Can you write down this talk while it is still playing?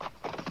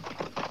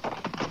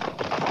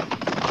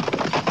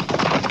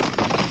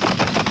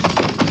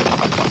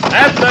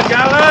At the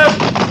gallop!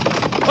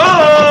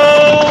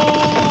 Ho!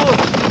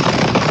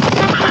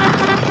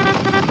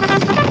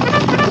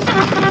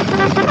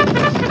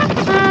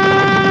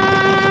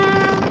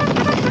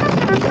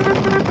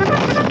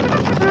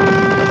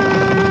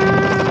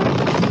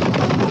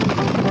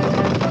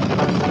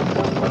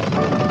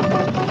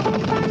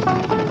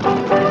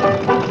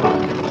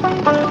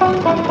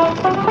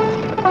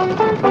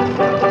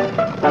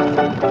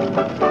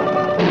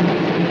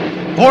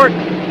 Fort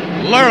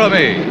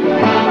Laramie.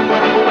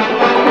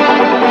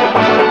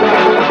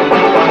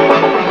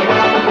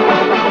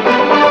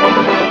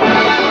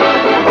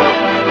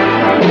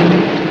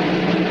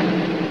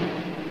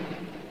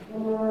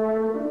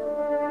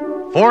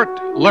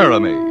 Fort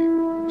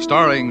Laramie,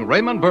 starring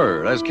Raymond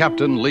Burr as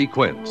Captain Lee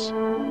Quince.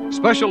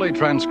 Specially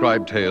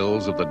transcribed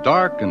tales of the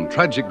dark and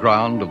tragic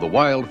ground of the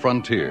wild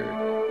frontier.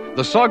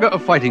 The saga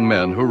of fighting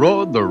men who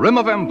rode the rim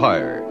of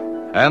empire.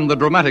 And the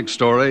dramatic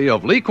story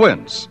of Lee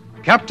Quince,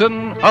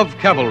 Captain of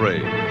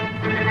Cavalry.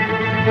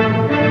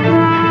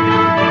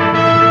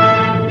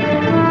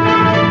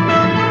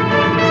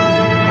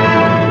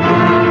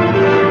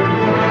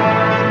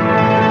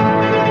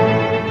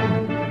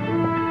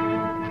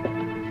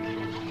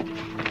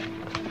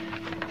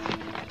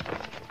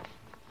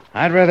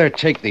 I'd rather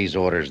take these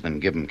orders than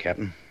give them,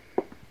 Captain.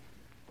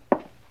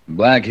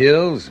 Black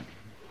Hills?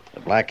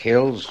 The Black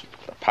Hills,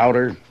 the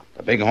Powder,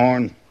 the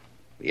Bighorn,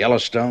 the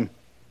Yellowstone,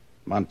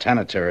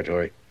 Montana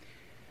Territory.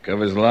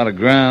 Covers a lot of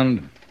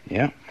ground.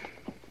 Yeah,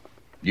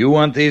 You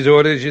want these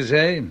orders, you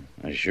say?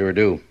 I sure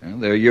do. Well,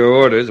 they're your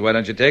orders. Why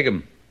don't you take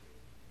them?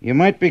 You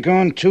might be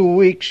gone 2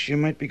 weeks, you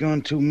might be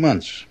gone 2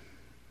 months.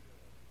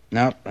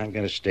 No, I've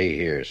got to stay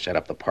here, set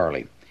up the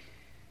parley.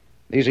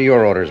 These are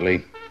your orders,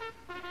 Lee.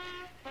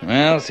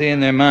 Well, seeing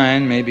they're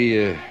mine,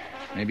 maybe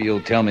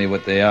you'll tell me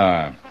what they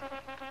are.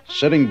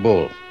 Sitting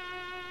Bull.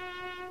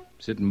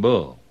 Sitting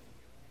Bull.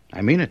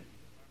 I mean it.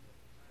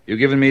 You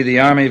giving me the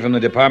army from the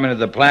Department of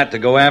the Platte to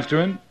go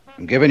after him?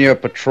 I'm giving you a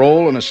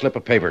patrol and a slip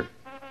of paper.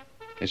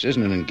 This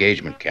isn't an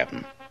engagement,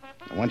 Captain.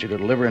 I want you to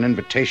deliver an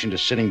invitation to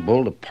Sitting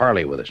Bull to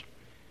parley with us.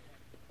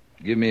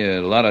 Give me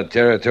a lot of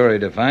territory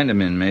to find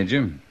him in,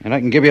 Major. And I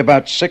can give you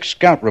about 6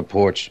 scout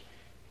reports,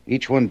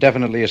 each one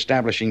definitely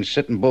establishing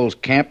Sitting Bull's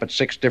camp at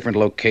 6 different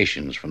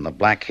locations, from the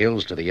Black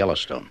Hills to the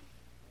Yellowstone.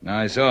 Now,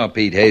 I saw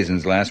Pete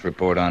Hazen's last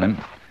report on him.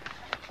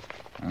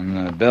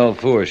 On Belle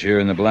Fourche here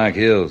in the Black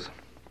Hills.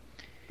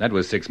 That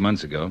was 6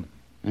 months ago.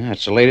 Yeah,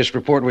 that's the latest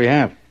report we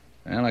have.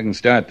 Well, I can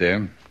start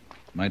there.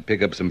 Might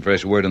pick up some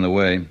fresh word on the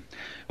way.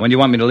 When do you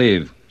want me to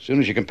leave? As soon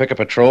as you can pick a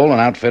patrol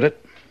and outfit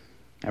it.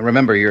 And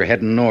remember, you're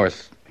heading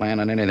north. Plan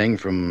on anything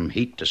from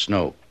heat to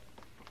snow.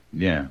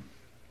 Yeah.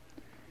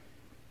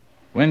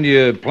 When do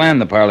you plan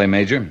the parley,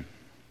 Major?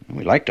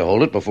 We'd like to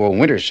hold it before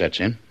winter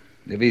sets in.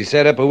 If he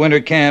set up a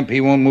winter camp,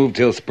 he won't move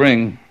till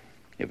spring.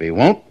 If he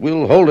won't,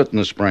 we'll hold it in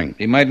the spring.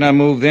 He might not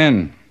move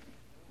then.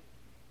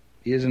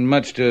 He isn't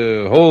much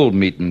to hold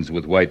meetings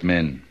with white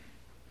men.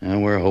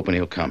 And we're hoping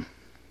he'll come.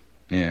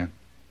 Yeah.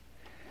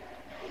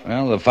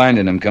 Well, the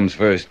finding him comes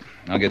first.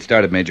 I'll get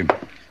started, Major.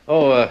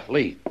 Oh,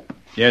 Lee.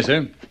 Yes,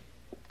 sir?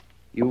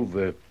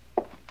 You've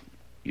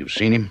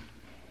seen him?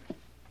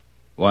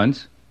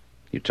 Once.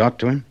 You talked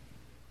to him?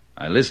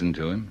 I listened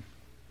to him.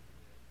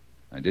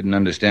 I didn't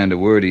understand a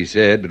word he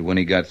said, but when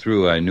he got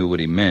through, I knew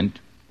what he meant.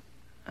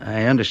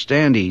 I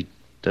understand he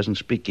doesn't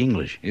speak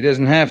English. He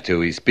doesn't have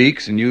to. He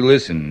speaks, and you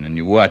listen, and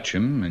you watch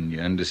him, and you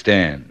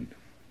understand.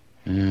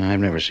 I've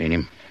never seen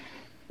him.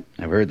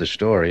 I've heard the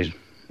stories,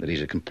 that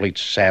he's a complete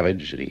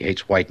savage, that he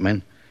hates white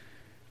men.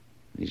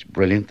 He's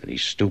brilliant, that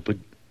he's stupid,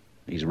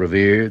 he's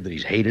revered, that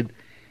he's hated.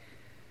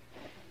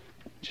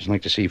 Just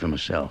like to see for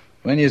myself.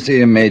 When you see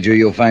him, Major,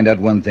 you'll find out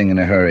one thing in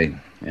a hurry.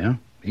 Yeah?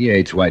 He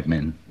hates white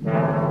men.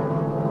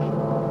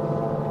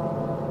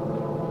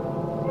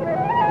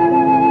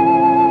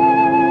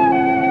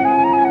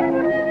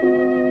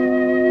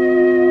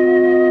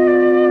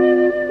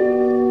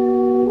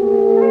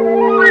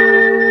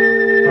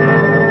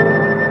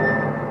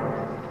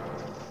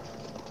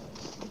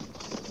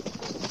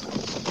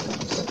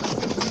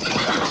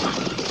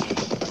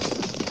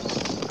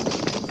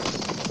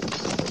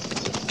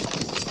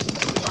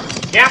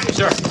 Captain,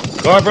 sir.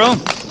 Corporal?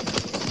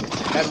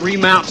 That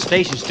remount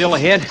station still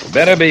ahead?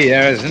 Better be,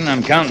 Harrison.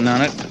 I'm counting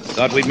on it.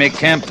 Thought we'd make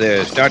camp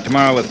there. Start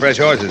tomorrow with fresh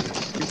horses.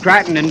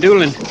 Crichton and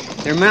Doolin,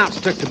 their mounts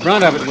took the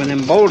brunt of it when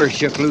them boulders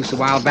shook loose a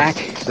while back.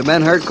 The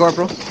men hurt,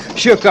 Corporal?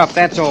 Shook up,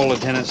 that's all,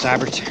 Lieutenant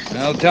Syberts.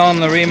 I'll tell them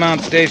the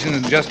remount station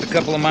is just a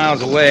couple of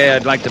miles away.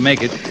 I'd like to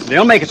make it.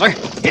 They'll make it, sir.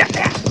 Yeah.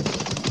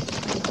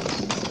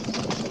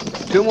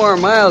 2 more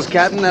miles,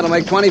 Captain. That'll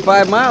make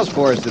 25 miles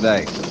for us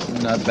today.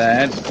 Not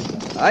bad.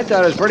 I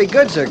thought it was pretty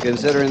good, sir,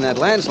 considering that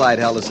landslide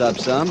held us up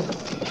some.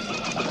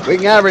 We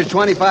can average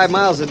 25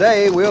 miles a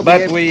day.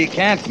 But we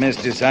can't,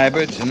 Mr.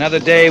 Syberts. Another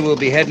day we'll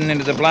be heading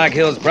into the Black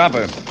Hills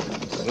proper.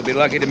 We'll be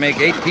lucky to make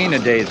 18 a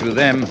day through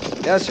them.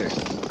 Yes, sir.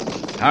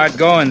 Hard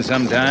going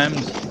sometimes.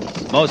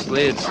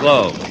 Mostly it's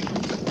slow.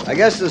 I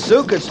guess the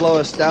Sioux could slow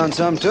us down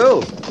some,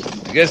 too.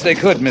 I guess they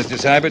could, Mr.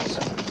 Syberts.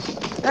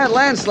 That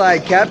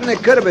landslide, Captain,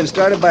 it could have been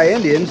started by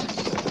Indians.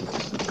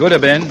 Could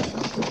have been. You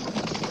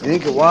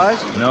think it was?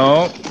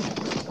 No.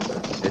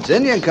 It's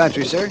Indian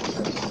country, sir.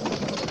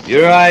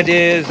 Your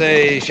idea is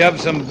they shoved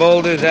some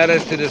boulders at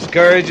us to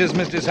discourage us,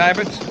 Mr.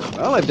 Syberts?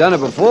 Well, they've done it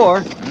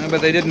before.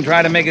 But they didn't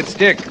try to make it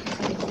stick.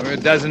 We're a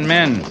dozen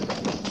men.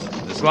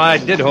 The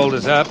slide did hold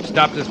us up,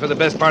 stopped us for the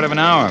best part of an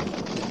hour.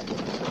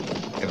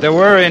 If there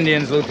were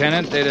Indians,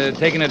 Lieutenant, they'd have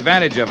taken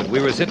advantage of it.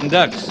 We were sitting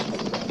ducks.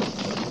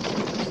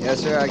 Yes,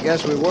 sir, I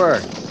guess we were.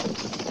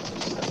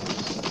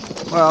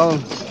 Well,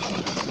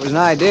 it was an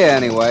idea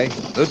anyway.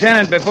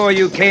 Lieutenant, before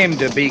you came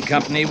to B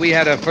Company, we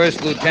had a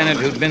first lieutenant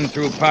who'd been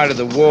through part of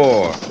the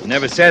war.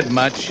 Never said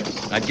much.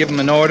 I'd give him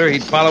an order,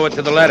 he'd follow it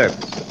to the letter.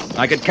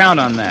 I could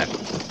count on that.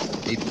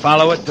 He'd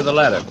follow it to the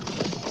letter.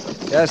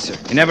 Yes, sir.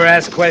 He never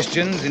asked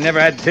questions, he never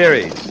had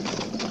theories.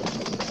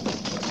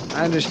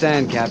 I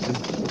understand, Captain.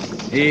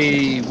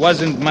 He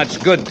wasn't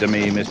much good to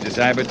me, Mr.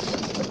 Syberts.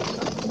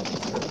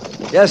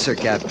 Yes, sir,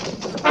 Captain.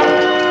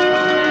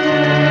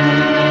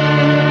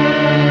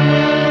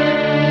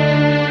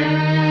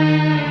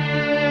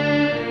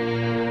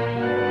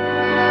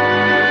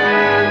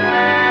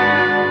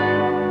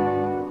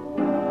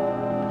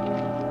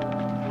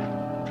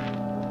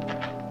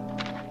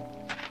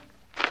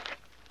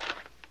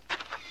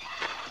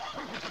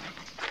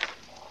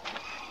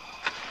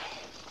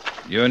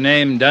 Your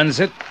name,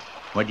 Dunsett?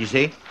 What'd you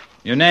say?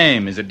 Your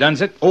name, is it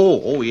Dunsett?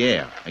 Oh,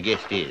 yeah. I guess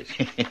it is.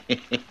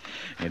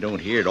 I don't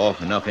hear it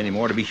often enough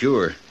anymore to be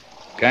sure.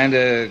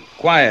 Kinda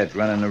quiet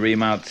running the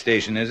remount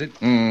station, is it?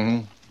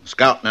 Mm-hmm.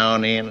 Scout now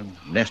and then, and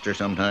nester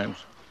sometimes.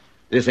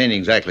 This ain't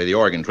exactly the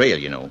Oregon Trail,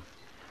 you know.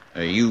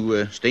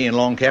 You staying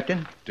long,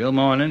 Captain? Till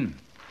morning.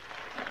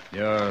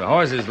 Your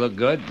horses look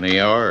good. They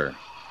are.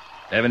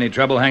 Have any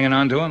trouble hanging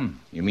on to them?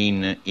 You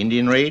mean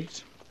Indian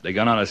raids? They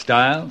gone out of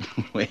style?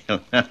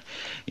 Well,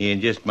 you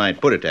just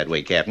might put it that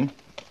way, Captain.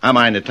 I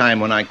mind a time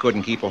when I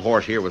couldn't keep a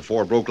horse here with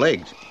 4 broke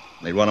legs.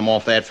 They'd run 'em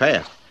off that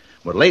fast.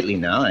 But lately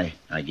now,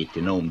 I get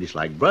to know 'em just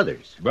like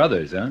brothers.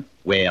 Brothers, huh?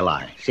 Well,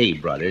 I say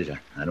brothers.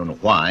 I don't know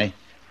why.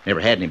 Never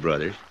had any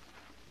brothers.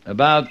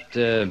 About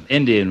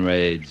Indian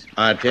raids.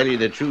 I tell you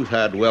the truth,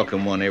 I'd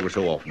welcome one ever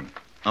so often.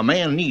 A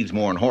man needs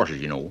more than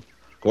horses, you know.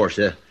 Of course,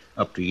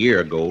 up to a year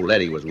ago,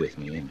 Letty was with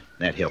me, and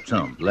that helped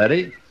some.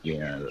 Letty?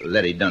 Yeah,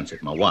 Letty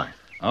Dunsett, my wife.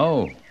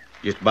 Oh.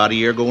 Just about a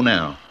year ago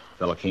now. A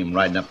fella came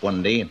riding up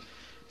one day and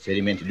said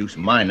he meant to do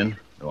some mining,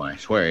 though I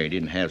swear he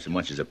didn't have so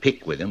much as a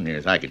pick with him, near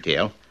as I could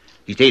tell.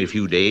 He stayed a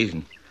few days,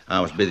 and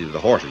I was busy with the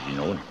horses, you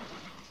know. And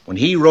when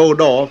he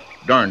rode off,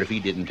 darned if he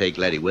didn't take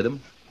Letty with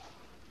him.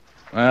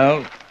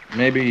 Well,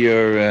 maybe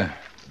you're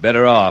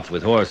better off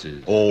with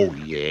horses. Oh,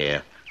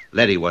 yeah.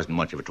 Letty wasn't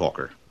much of a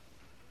talker.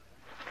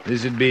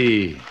 This'd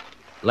be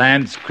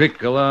Lance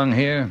Creek along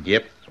here?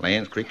 Yep,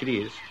 Land's Creek it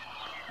is.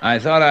 I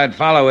thought I'd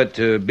follow it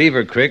to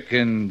Beaver Creek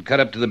and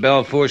cut up to the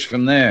Belle Fourche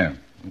from there.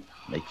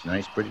 Makes a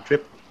nice, pretty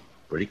trip.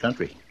 Pretty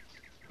country.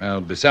 Well,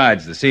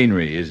 besides the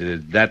scenery, is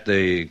that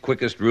the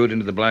quickest route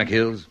into the Black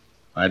Hills?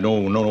 I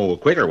don't know a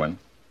quicker one.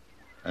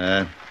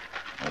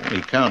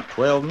 Only count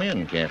 12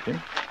 men,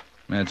 Captain.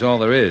 That's all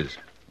there is.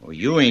 Well,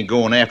 you ain't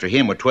going after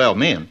him with 12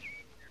 men.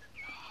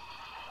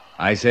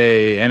 I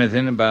say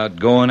anything about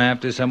going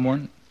after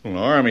someone? Well, the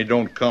Army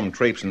don't come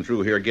traipsing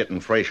through here getting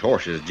fresh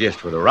horses just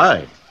for the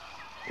ride.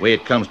 The way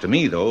it comes to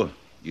me, though,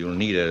 you'll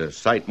need a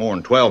sight more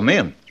than 12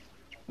 men.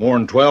 More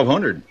than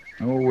 1,200.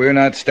 Oh, we're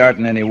not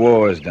starting any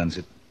wars,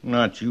 Dunsett.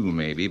 Not you,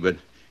 maybe, but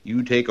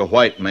you take a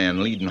white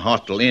man leading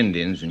hostile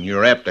Indians and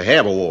you're apt to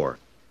have a war.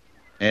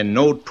 And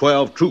no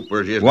 12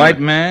 troopers is... White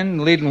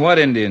man leading what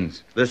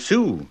Indians? The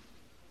Sioux.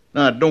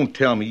 Now, don't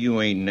tell me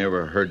you ain't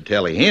never heard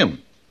tell of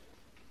him.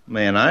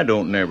 Man, I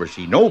don't never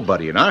see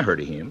nobody and I heard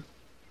of him.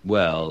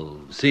 Well,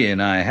 seeing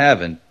I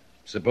haven't,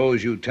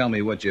 suppose you tell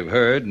me what you've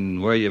heard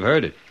and where you've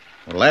heard it.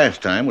 The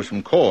last time was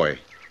from Coy.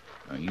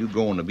 Now, you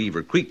going the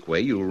Beaver Creek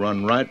way, you'll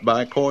run right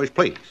by Coy's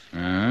place.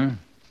 Uh-huh.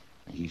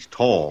 He's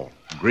tall,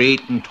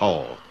 great and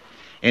tall.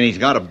 And he's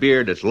got a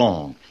beard that's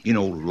long. You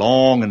know,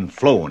 long and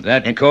flowing.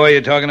 That Coy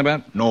you're talking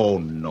about? No,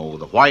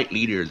 the white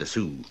leader of the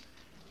Sioux.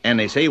 And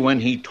they say when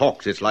he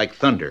talks, it's like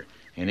thunder.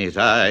 And his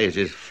eyes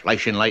is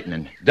flashing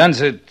lightning.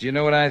 Dunsett, do you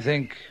know what I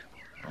think?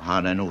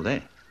 How'd I know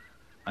that?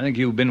 I think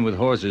you've been with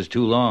horses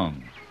too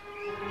long.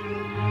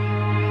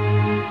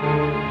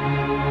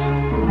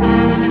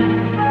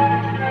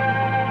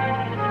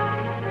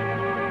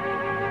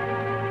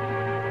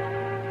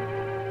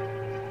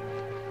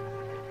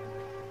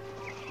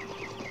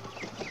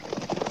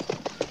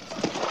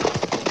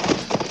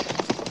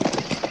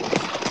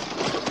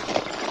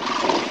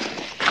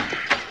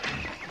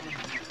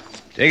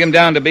 Take him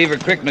down to Beaver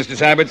Creek, Mr.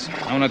 Syberts.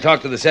 I want to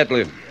talk to the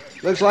settler.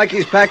 Looks like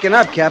he's packing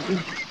up, Captain.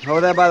 Over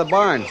there by the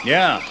barn.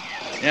 Yeah,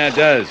 it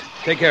does.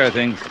 Take care of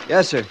things.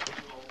 Yes, sir.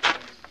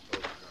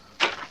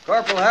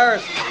 Corporal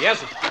Harris. Yes,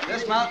 sir.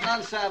 Dismount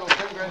and unsaddle,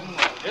 Pendragon.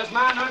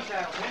 Dismount and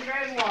unsaddle.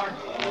 Pendragon Ward.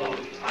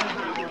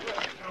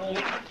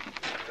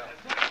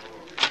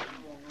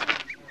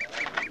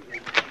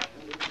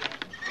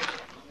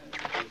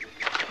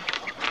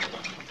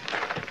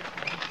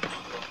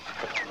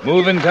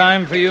 Moving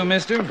time for you,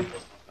 mister?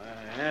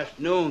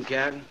 Afternoon,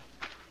 Captain.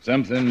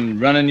 Something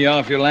running you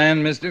off your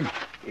land, mister?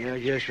 Yeah,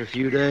 just for a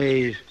few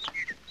days.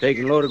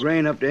 Taking a load of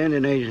grain up to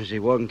Indian Agency.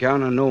 Wasn't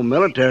counting on no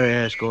military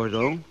escort,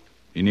 though.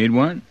 You need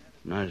one?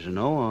 Not as I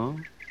know of.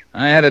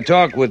 I had a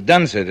talk with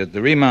Dunsett at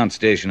the remount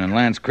station in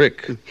Lance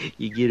Creek.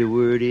 You get a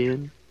word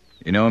in?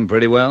 You know him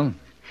pretty well?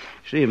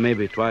 See him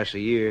maybe twice a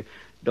year.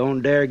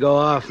 Don't dare go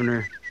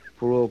oftener.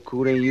 Poor old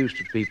coot ain't used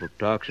to people.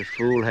 Talks his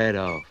fool head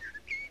off.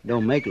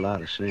 Don't make a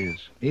lot of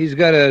sense. He's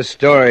got a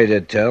story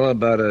to tell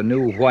about a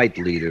new white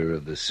leader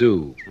of the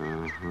Sioux.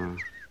 Uh-huh.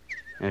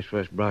 That's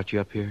what's brought you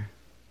up here?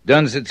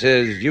 Dunsett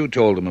says you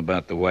told him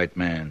about the white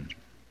man.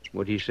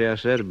 What'd he say I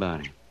said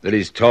about him? That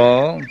he's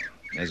tall,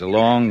 has a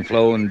long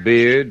flowing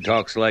beard,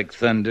 talks like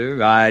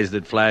thunder, eyes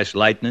that flash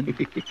lightning.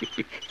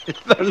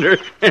 Thunder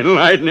and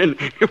lightning.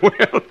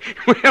 Well,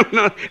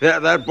 no,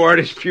 that part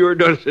is pure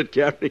Dunsett,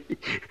 Captain.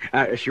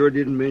 I sure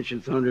didn't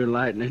mention thunder and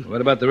lightning.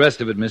 What about the rest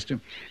of it, mister?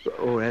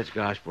 Oh, that's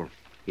gospel.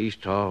 He's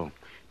tall.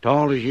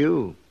 Tall as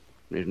you.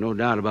 There's no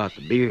doubt about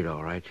the beard,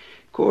 all right.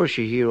 Of course,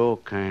 you hear all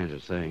kinds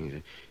of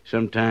things.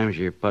 Sometimes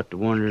you're put to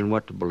wondering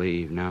what to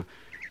believe. Now,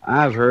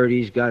 I've heard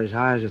he's got as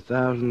high as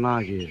 1,000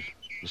 lodges.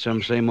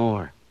 Some say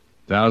more.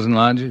 1,000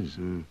 lodges?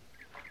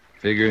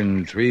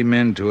 Figuring 3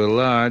 men to a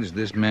lodge,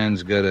 this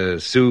man's got a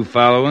Sioux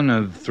following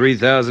of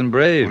 3,000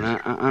 braves.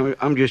 Well,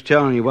 I'm just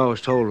telling you what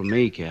was told of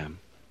me, Cap.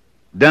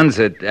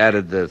 Dunsett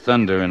added the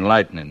thunder and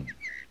lightning.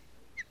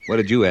 What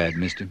did you add,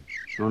 mister?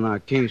 Well, I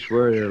can't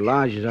swear to the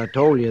lodges. I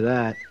told you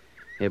that.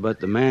 Yeah,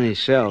 but the man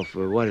himself,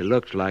 what it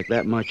looks like,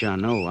 that much I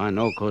know. I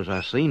know 'cause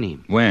I seen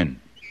him. When?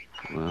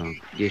 Well,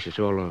 guess it's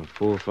all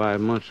 4 or 5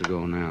 months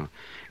ago now.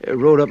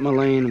 Rode up my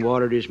lane,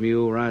 watered his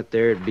mule right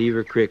there at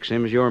Beaver Creek,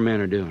 same as your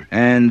men are doing.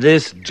 And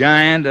this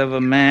giant of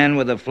a man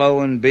with a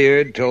flowing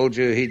beard told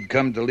you he'd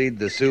come to lead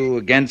the Sioux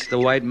against the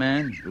white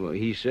man? Well,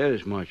 he said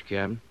as much,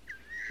 Captain.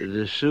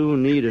 The Sioux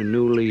need a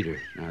new leader.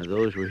 Now,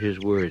 those were his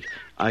words.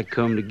 I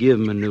come to give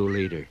 'em a new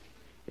leader.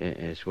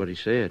 That's what he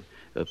said,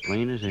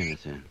 plain as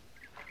anything.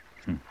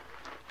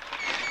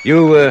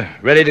 You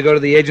ready to go to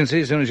the agency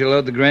as soon as you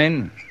load the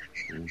grain?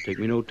 Won't take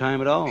me no time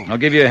at all. I'll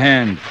give you a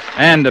hand.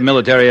 And a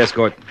military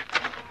escort.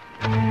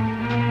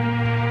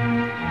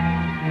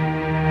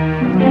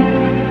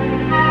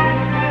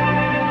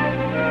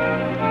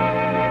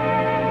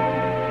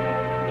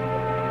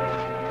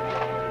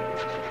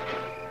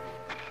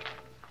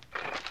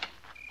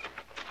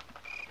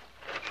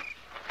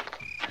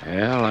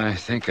 Well, I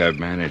think I've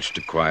managed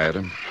to quiet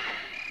him.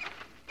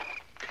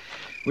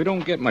 We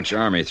don't get much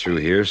army through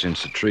here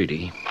since the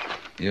treaty.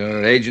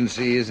 Your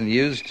agency isn't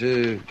used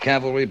to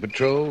cavalry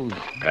patrols?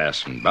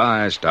 Passing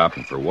by,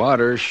 stopping for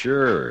water,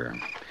 sure.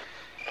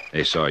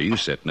 They saw you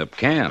setting up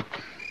camp.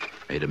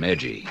 Made 'em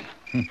edgy.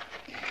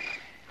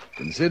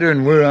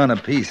 Considering we're on a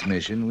peace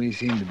mission, we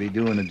seem to be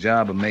doing a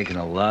job of making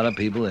a lot of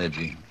people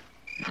edgy.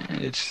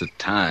 It's the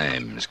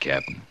times,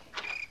 Captain.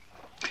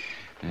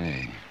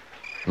 Hey,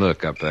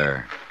 look up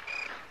there.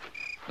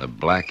 The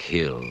Black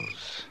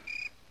Hills.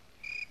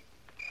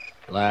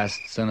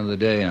 Last sun of the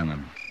day on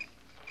them.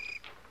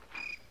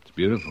 It's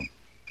beautiful.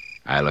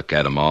 I look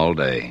at 'em all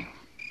day.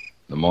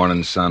 The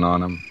morning sun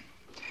on 'em,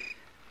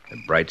 the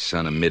bright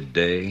sun of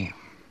midday,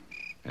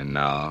 and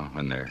now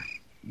when they're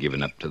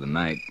giving up to the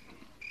night.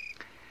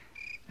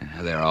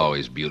 They're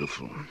always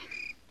beautiful.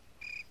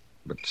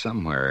 But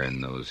somewhere in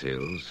those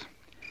hills,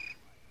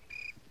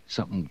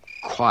 something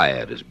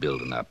quiet is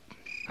building up.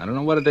 I don't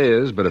know what it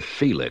is, but I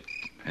feel it,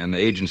 and the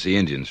agency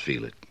Indians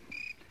feel it.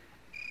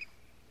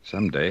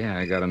 Someday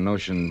I got a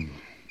notion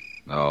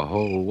the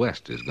whole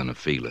West is going to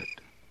feel it.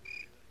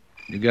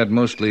 You got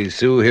mostly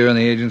Sioux here in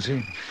the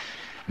agency?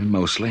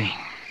 Mostly.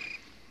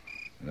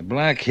 The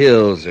Black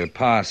Hills are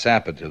Pa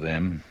Sapa to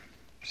them.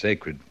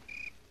 Sacred.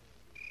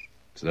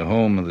 It's the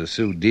home of the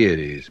Sioux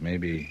deities.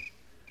 Maybe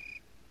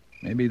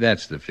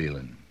that's the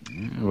feeling.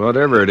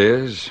 Whatever it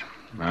is,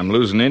 I'm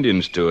losing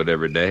Indians to it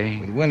every day.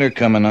 With winter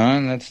coming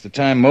on, that's the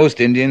time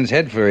most Indians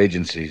head for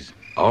agencies.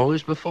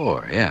 Always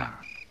before, yeah.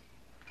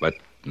 But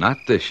not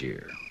this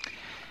year.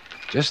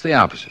 Just the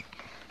opposite.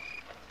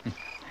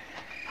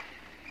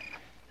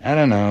 I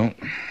don't know.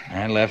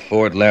 I left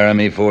Fort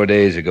Laramie 4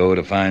 days ago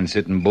to find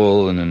Sitting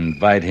Bull and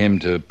invite him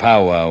to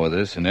powwow with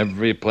us, and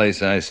every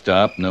place I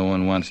stop, no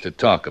one wants to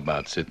talk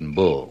about Sitting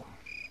Bull.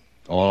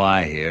 All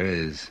I hear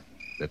is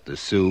that the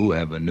Sioux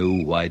have a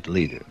new white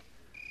leader.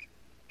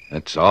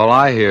 That's all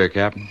I hear,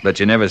 Captain. But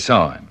you never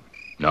saw him?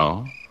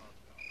 No.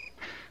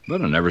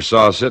 But I never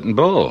saw Sitting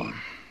Bull.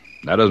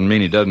 That doesn't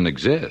mean he doesn't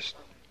exist.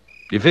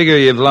 You figure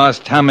you've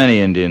lost how many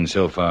Indians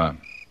so far?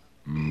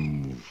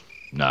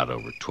 Not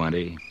over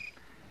 20.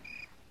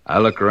 I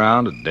look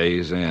around at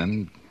day's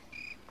end.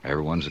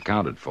 Everyone's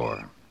accounted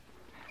for.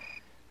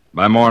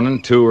 By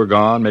morning, 2 are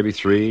gone, maybe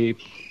 3,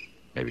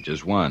 maybe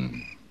just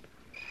 1.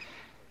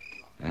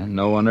 And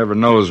no one ever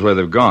knows where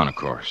they've gone, of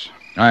course.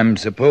 I'm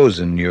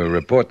supposing you're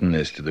reporting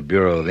this to the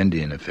Bureau of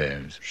Indian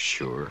Affairs.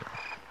 Sure.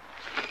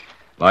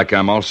 Like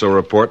I'm also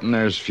reporting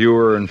there's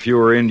fewer and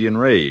fewer Indian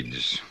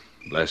raids.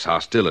 Less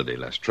hostility,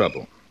 less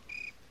trouble.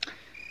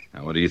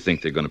 Now, what do you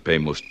think they're going to pay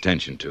most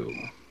attention to?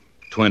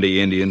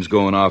 20 Indians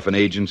going off an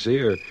agency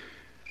or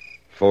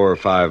 4 or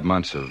 5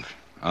 months of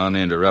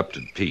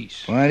uninterrupted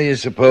peace. Why do you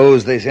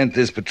suppose they sent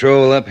this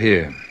patrol up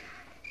here?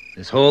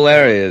 This whole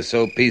area is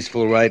so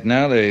peaceful right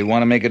now, they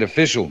want to make it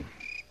official.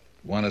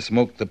 Want to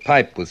smoke the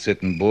pipe with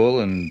Sitting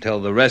Bull and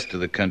tell the rest of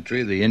the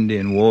country the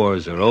Indian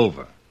wars are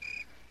over.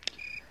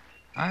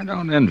 I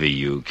don't envy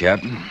you,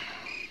 Captain.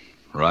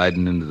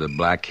 Riding into the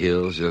Black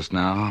Hills just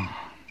now.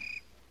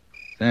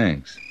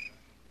 Thanks.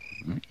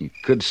 You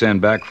could send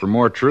back for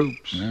more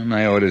troops. Well,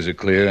 my orders are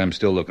clear. I'm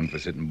still looking for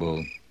Sitting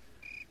Bull.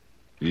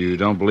 You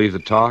don't believe the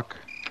talk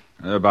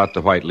about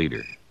the white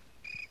leader?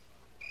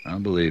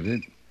 I'll believe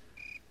it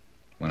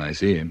when I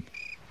see him.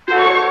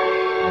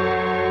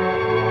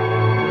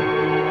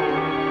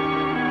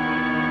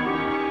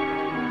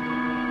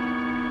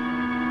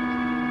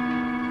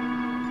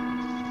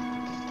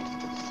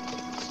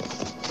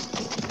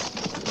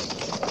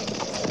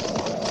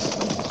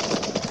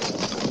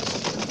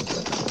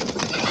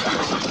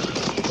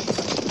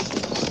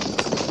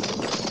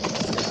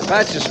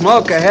 Patch of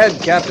smoke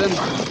ahead, Captain.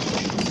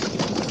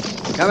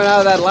 Coming out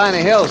of that line of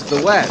hills to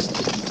the west.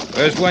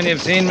 First one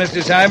you've seen,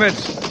 Mr.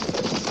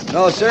 Syberts?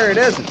 No, sir, it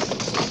isn't.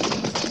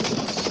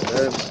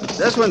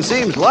 This one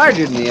seems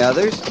larger than the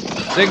others.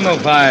 Signal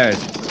fires.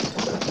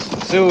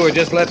 Sioux are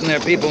just letting their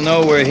people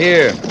know we're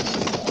here.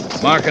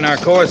 Marking our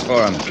course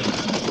for them.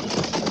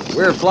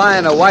 We're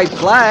flying a white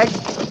flag.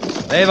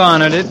 They've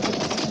honored it.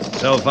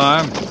 So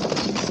far.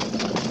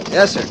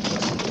 Yes, sir.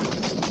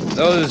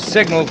 Those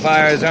signal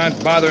fires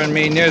aren't bothering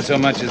me near so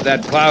much as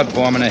that cloud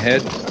forming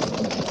ahead.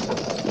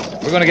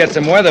 We're going to get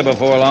some weather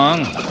before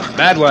long.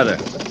 Bad weather.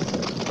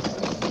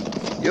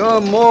 You're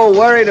more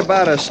worried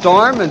about a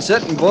storm than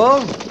Sitting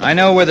Bull? I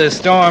know where the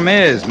storm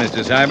is,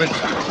 Mr. Syberts.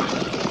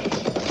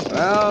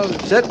 Well,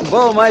 Sitting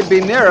Bull might be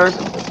nearer.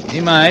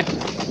 He might.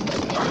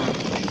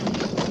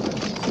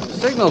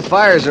 Signal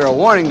fires are a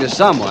warning to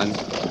someone.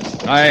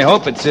 I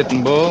hope it's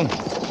Sitting Bull.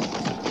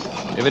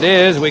 If it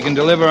is, we can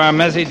deliver our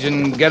message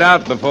and get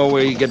out before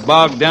we get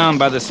bogged down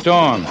by the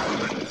storm.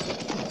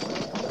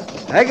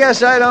 I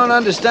guess I don't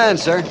understand,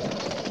 sir.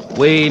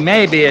 We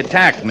may be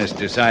attacked,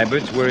 Mr.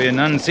 Syberts. We're in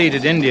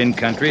unceded Indian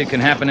country. It can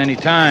happen any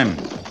time.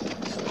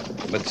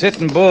 But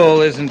Sitting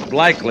Bull isn't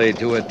likely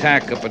to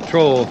attack a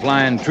patrol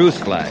flying truce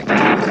flag.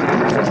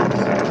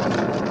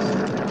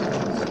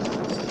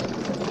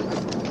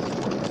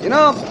 You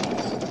know,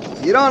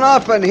 you don't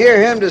often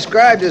hear him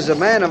described as a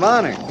man of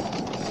honor.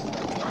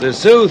 The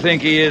Sioux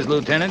think he is,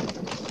 Lieutenant.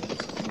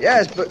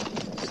 Yes, but,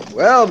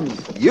 well,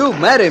 you've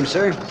met him,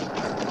 sir.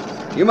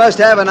 You must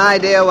have an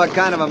idea what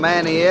kind of a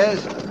man he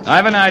is. I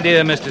have an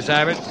idea, Mr.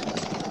 Syberts.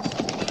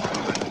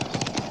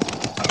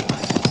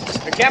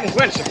 Captain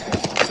Quincy.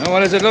 Now, what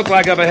does it look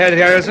like up ahead,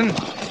 Harrison?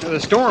 The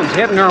storm's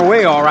heading our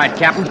way, all right,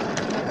 Captain.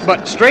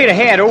 But straight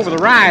ahead over the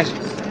rise,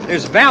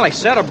 there's a valley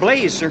set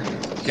ablaze, sir.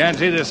 Can't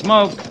see the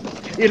smoke.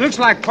 It looks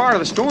like part of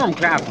the storm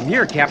cloud from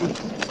here, Captain.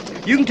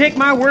 You can take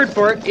my word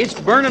for it, it's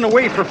burning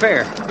away for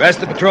fair.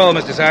 Rest the patrol,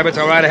 Mr. Syberts.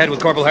 I'll ride ahead with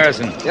Corporal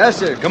Harrison. Yes,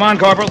 sir. Come on,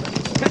 Corporal.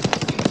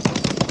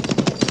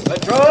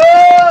 Patrol!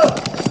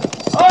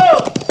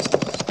 Oh!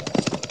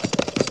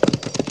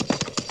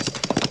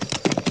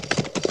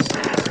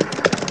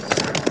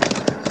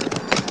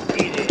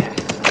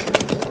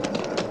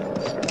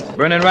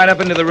 Burning right up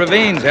into the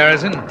ravines,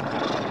 Harrison.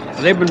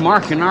 They've been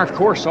marking our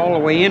course all the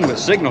way in with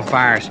signal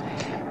fires.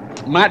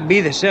 Might be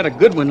they set a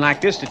good one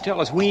like this to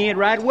tell us we ain't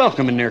right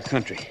welcome in their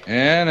country.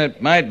 And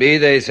it might be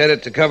they set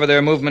it to cover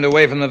their movement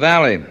away from the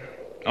valley.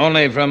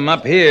 Only from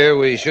up here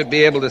we should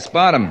be able to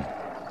spot them.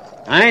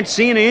 I ain't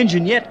seen an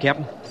engine yet,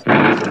 Captain.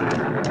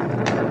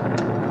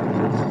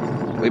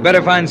 We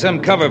better find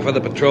some cover for the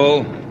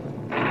patrol.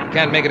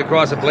 Can't make it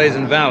across a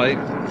blazing valley.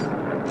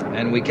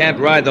 And we can't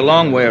ride the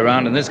long way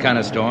around in this kind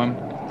of storm.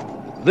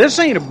 This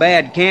ain't a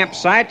bad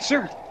campsite,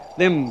 sir.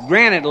 Them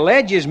granite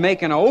ledges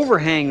making an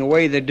overhang the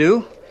way they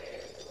do.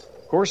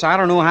 Of course, I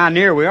don't know how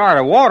near we are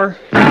to water.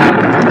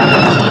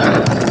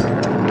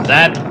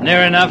 That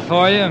near enough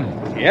for you?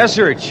 Yes,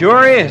 sir, it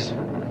sure is.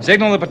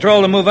 Signal the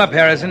patrol to move up,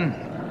 Harrison.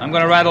 I'm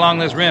going to ride along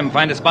this rim,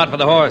 find a spot for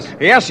the horse.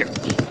 Yes, sir.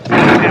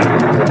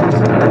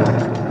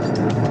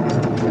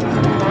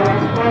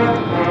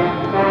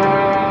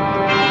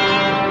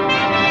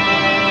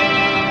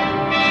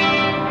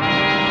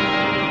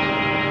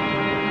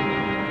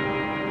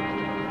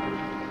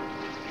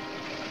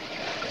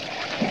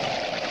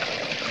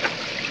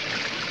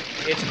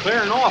 It's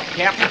clearing off,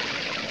 Captain.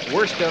 The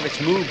worst of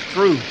it's moved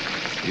through.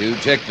 You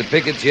checked the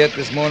pickets yet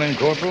this morning,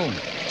 Corporal?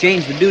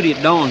 Changed the duty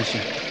at dawn, sir.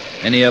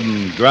 Any of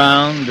them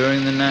drowned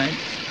during the night?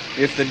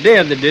 If they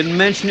did, they didn't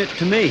mention it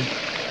to me.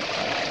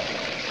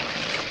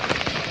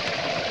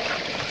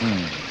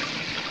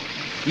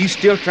 You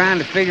still trying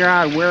to figure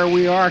out where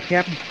we are,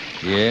 Captain?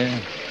 Yeah,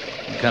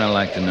 I'd kind of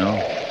like to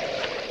know.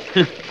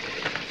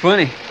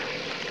 Funny.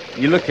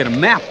 You look at a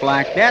map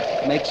like that,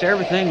 it makes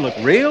everything look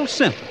real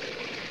simple.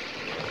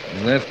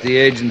 We left the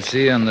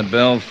agency on the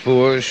Belle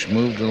Fourche,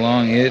 moved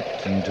along it,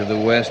 and to the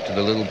west to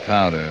the Little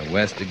Powder,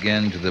 west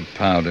again to the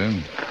Powder.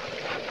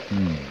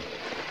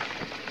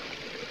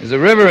 There's a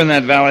river in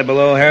that valley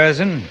below,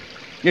 Harrison.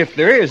 If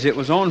there is, it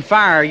was on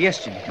fire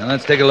yesterday. Now,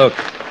 let's take a look.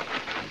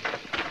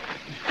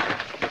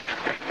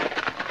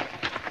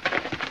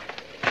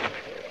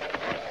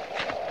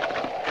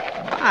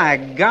 By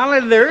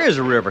golly, there is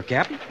a river,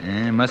 Captain.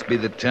 It must be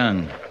the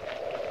tongue.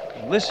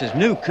 Well, this is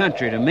new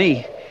country to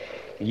me.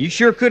 You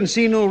sure couldn't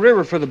see no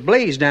river for the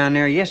blaze down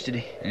there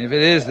yesterday. If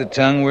it is the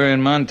tongue, we're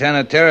in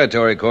Montana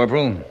territory,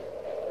 Corporal.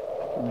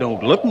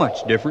 Don't look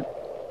much different.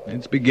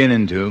 It's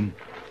beginning to.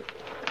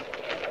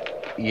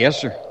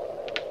 Yes, sir.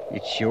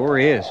 It sure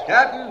is.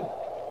 Captain,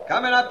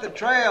 coming up the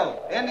trail.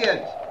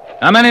 Indians.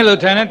 How many,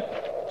 Lieutenant?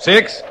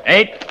 6?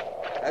 8?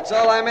 That's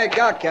all I make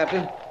out,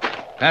 Captain.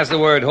 Pass the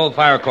word. Hold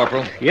fire,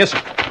 Corporal. Yes,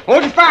 sir.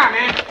 Hold your fire,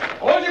 man.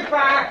 Hold your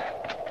fire.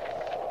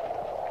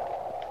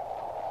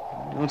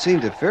 Don't seem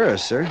to fear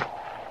us, sir.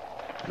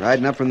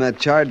 Riding up from that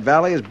charred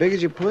valley as big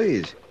as you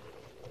please.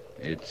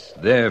 It's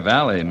their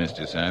valley,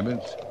 Mr.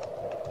 Syberts.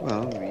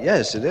 Well,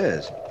 yes, it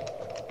is.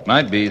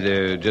 Might be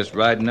they're just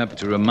riding up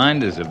to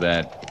remind us of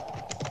that.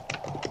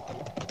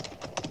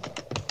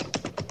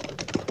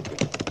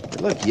 They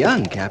look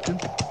young, Captain.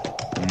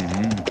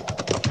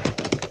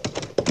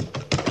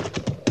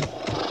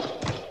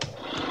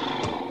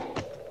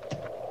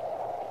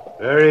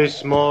 Very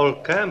small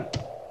camp.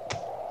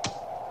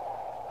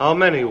 How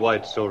many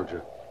white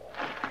soldiers?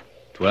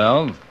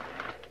 12?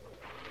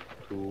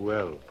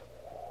 12.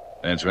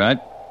 That's right.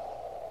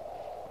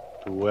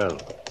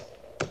 12.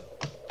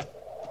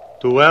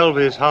 12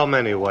 is how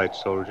many white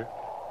soldiers?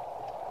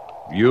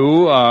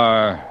 You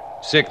are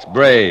 6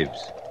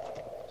 braves.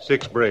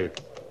 6 brave.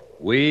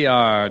 We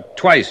are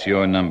twice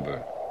your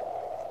number.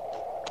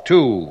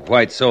 2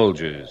 white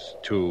soldiers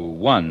to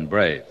 1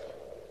 brave.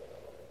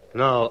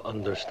 Now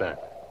understand.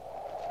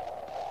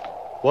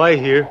 Why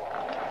here?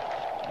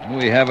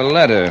 We have a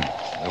letter.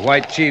 The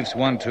white chiefs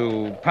want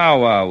to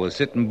powwow with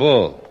Sitting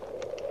Bull,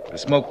 to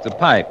smoke the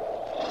pipe,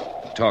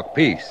 to talk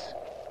peace.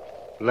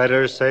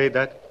 Letters say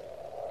that?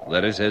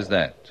 Letter says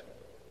that.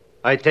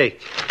 I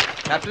take.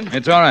 Captain?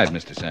 It's all right,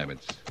 Mr.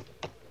 Syberts.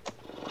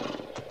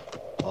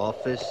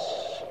 Office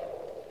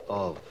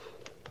of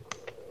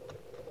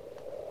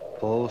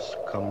Post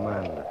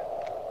Commander,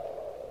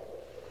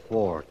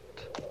 Fort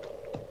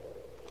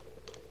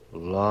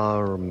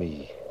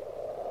Laramie,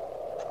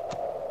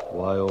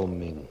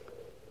 Wyoming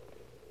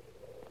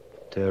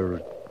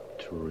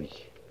Territory.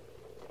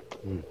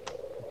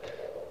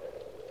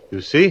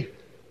 You see?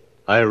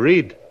 I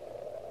read.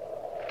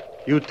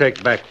 You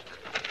take back.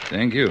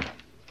 Thank you.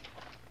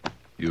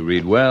 You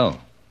read well.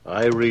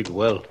 I read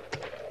well.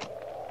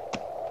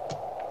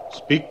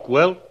 Speak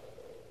well?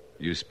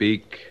 You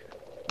speak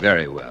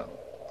very well.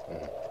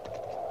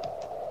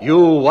 You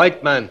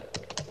white man.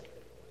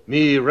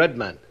 Me red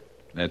man.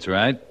 That's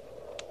right.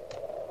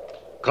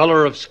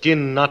 Color of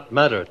skin not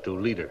matter to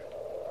leader.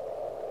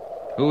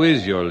 Who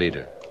is your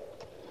leader?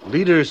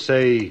 Leaders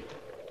say,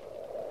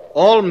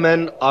 all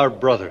men are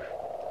brother.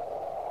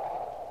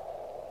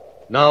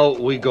 Now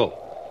we go.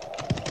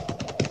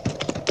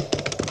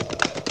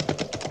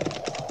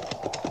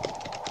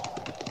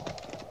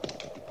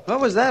 What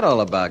was that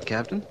all about,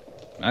 Captain?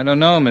 I don't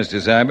know, Mr.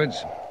 Syberts,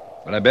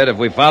 but I bet if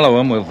we follow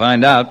him, we'll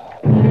find out.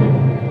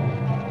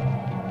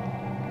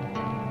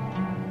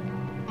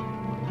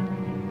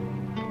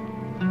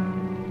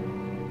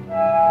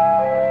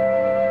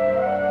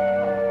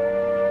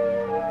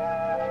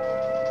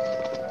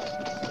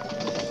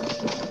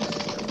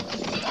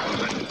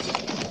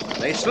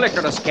 They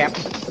slickered us,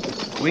 Captain.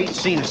 We ain't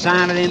seen a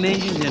sign of them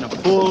Indians in a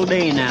full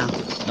day now.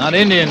 Not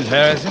Indians,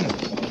 Harrison.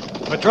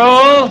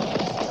 Patrol!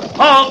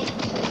 Halt!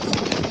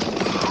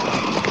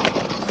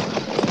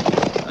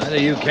 Either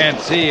you can't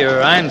see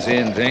or I'm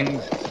seeing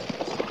things.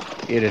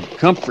 It'd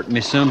comfort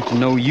me some to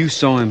know you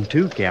saw him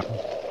too, Captain.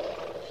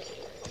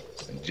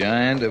 A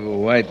giant of a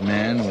white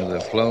man with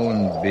a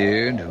flowing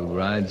beard who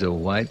rides a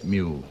white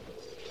mule.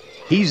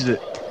 He's the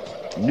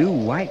new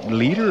white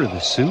leader of the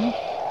Sioux?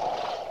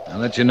 I'll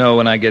let you know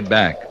when I get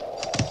back.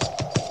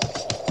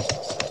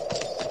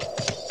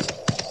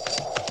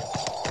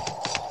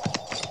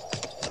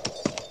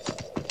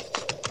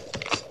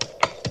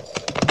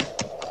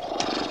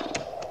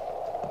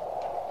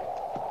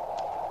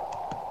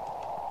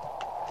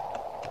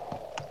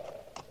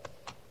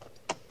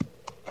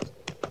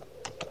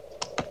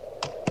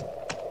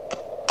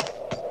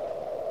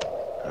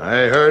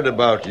 I heard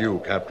about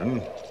you,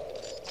 Captain.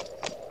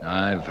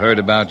 I've heard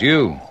about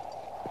you,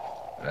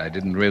 but I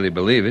didn't really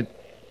believe it.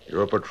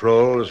 Your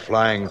patrol is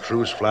flying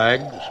truce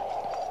flags.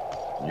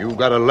 You've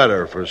got a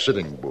letter for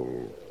Sitting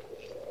Bull.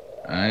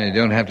 I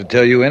don't have to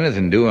tell you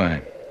anything, do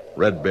I?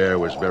 Red Bear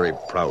was very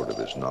proud of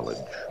his knowledge.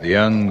 The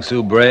young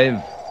Sioux brave?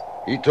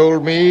 He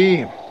told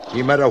me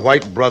he met a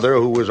white brother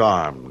who was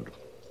armed,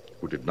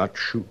 who did not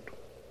shoot.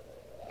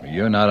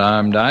 You're not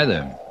armed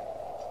either.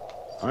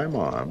 I'm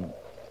armed.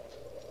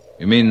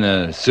 You mean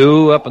the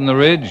Sioux up on the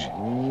ridge?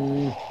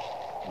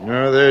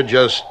 No, they're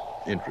just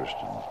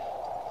interested.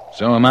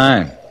 So am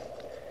I.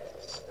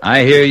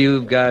 I hear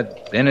you've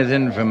got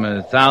anything from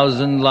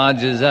 1,000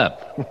 lodges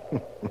up.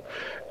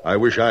 I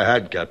wish I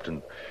had,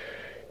 Captain.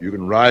 You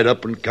can ride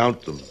up and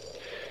count them.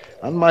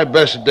 On my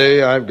best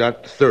day, I've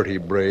got 30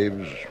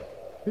 braves.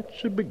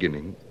 It's a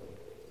beginning.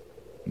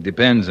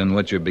 Depends on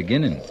what you're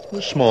beginning.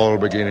 A small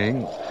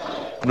beginning.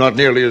 Not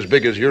nearly as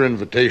big as your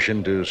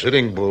invitation to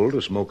Sitting Bull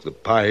to smoke the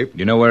pipe.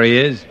 You know where he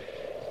is?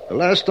 The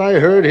last I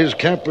heard, his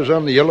camp was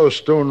on the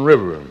Yellowstone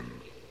River.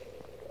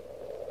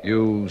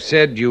 You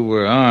said you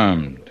were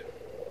armed.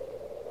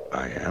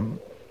 I am.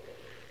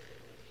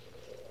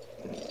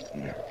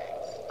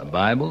 A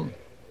Bible?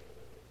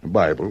 A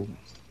Bible.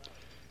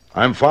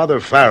 I'm Father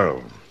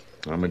Farrell.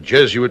 I'm a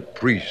Jesuit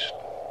priest.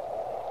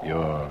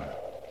 You're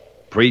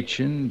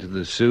preaching to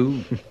the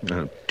Sioux?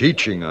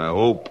 Teaching, I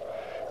hope.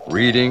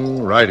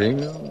 Reading,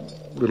 writing, a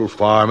little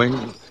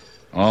farming.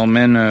 All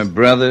men are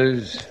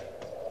brothers.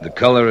 The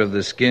color of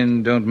the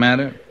skin don't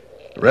matter.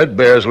 Red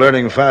Bear's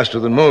learning faster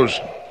than most.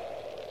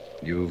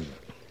 You've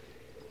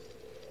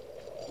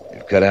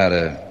cut out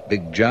a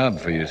big job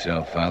for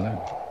yourself, Father.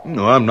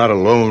 No, I'm not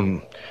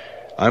alone.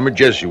 I'm a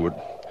Jesuit.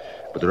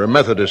 But there are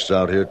Methodists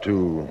out here,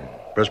 too.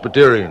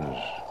 Presbyterians.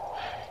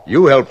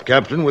 You helped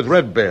Captain with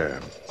Red Bear.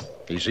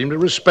 He seemed to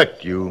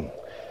respect you,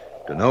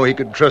 to know he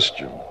could trust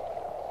you.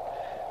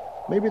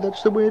 Maybe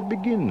that's the way it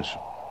begins.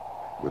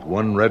 With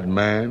one red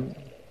man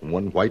and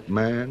one white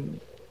man,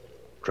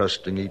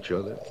 trusting each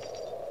other.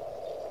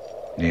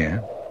 Yeah.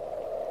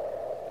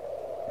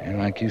 And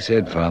like you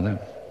said, Father,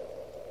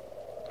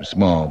 a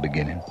small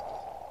beginning.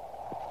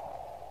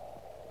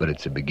 But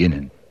it's a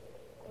beginning.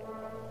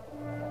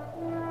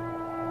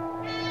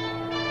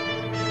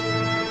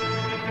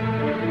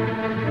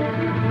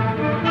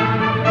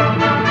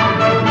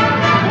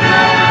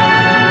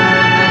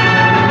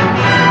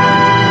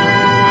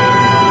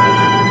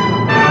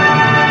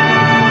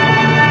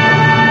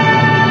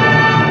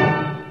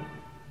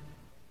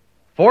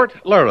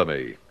 Fort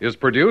Laramie is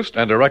produced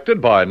and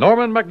directed by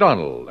Norman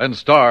MacDonald and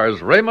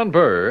stars Raymond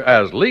Burr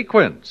as Lee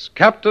Quince,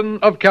 Captain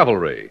of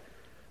Cavalry.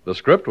 The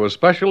script was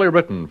specially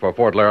written for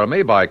Fort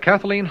Laramie by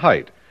Kathleen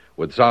Height,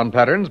 with sound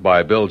patterns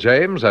by Bill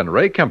James and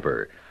Ray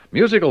Kemper,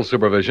 musical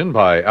supervision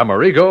by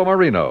Amerigo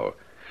Marino.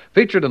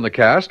 Featured in the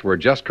cast were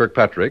Jess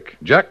Kirkpatrick,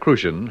 Jack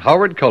Crucian,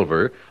 Howard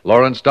Culver,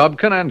 Lawrence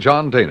Dobkin, and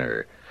John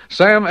Daner.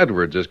 Sam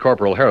Edwards is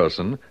Corporal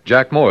Harrison,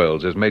 Jack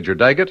Moyles is Major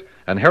Daggett,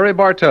 and Harry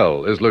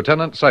Bartell is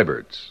Lieutenant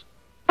Seiberts.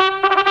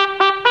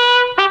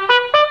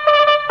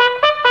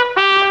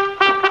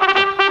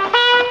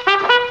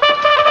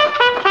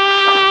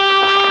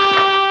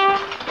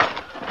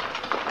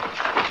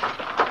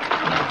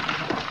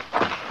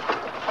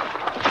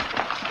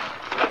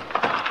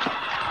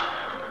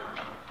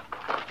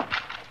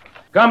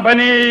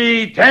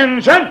 Company,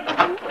 attention!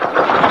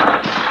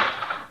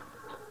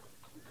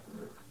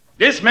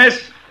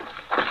 Dismiss.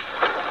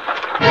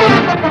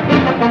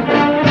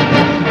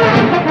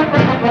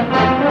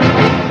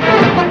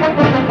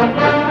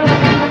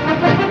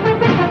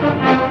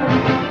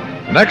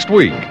 Next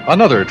week,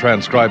 another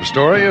transcribed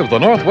story of the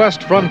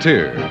Northwest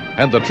frontier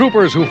and the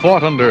troopers who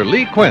fought under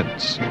Lee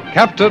Quince,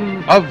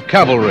 Captain of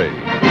Cavalry.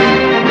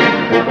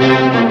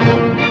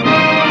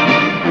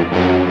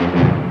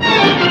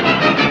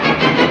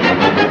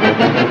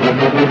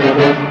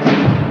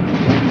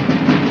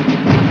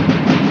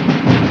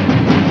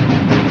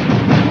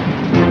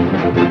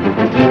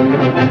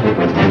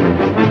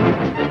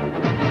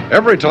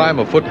 Every time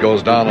a foot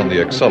goes down on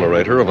the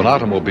accelerator of an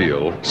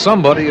automobile,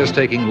 somebody is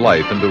taking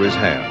life into his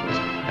hands.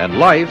 And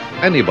life,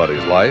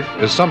 anybody's life,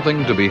 is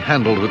something to be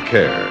handled with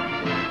care.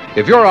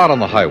 If you're out on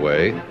the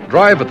highway,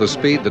 drive at the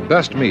speed that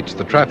best meets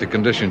the traffic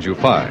conditions you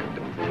find.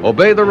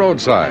 Obey the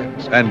road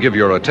signs and give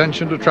your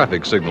attention to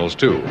traffic signals,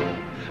 too.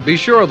 Be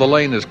sure the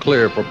lane is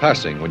clear for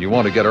passing when you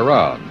want to get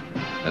around.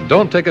 And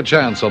don't take a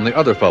chance on the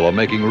other fellow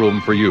making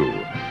room for you.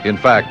 In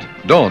fact,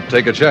 don't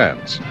take a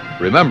chance.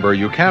 Remember,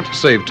 you can't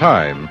save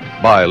time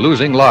by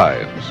losing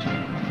lives.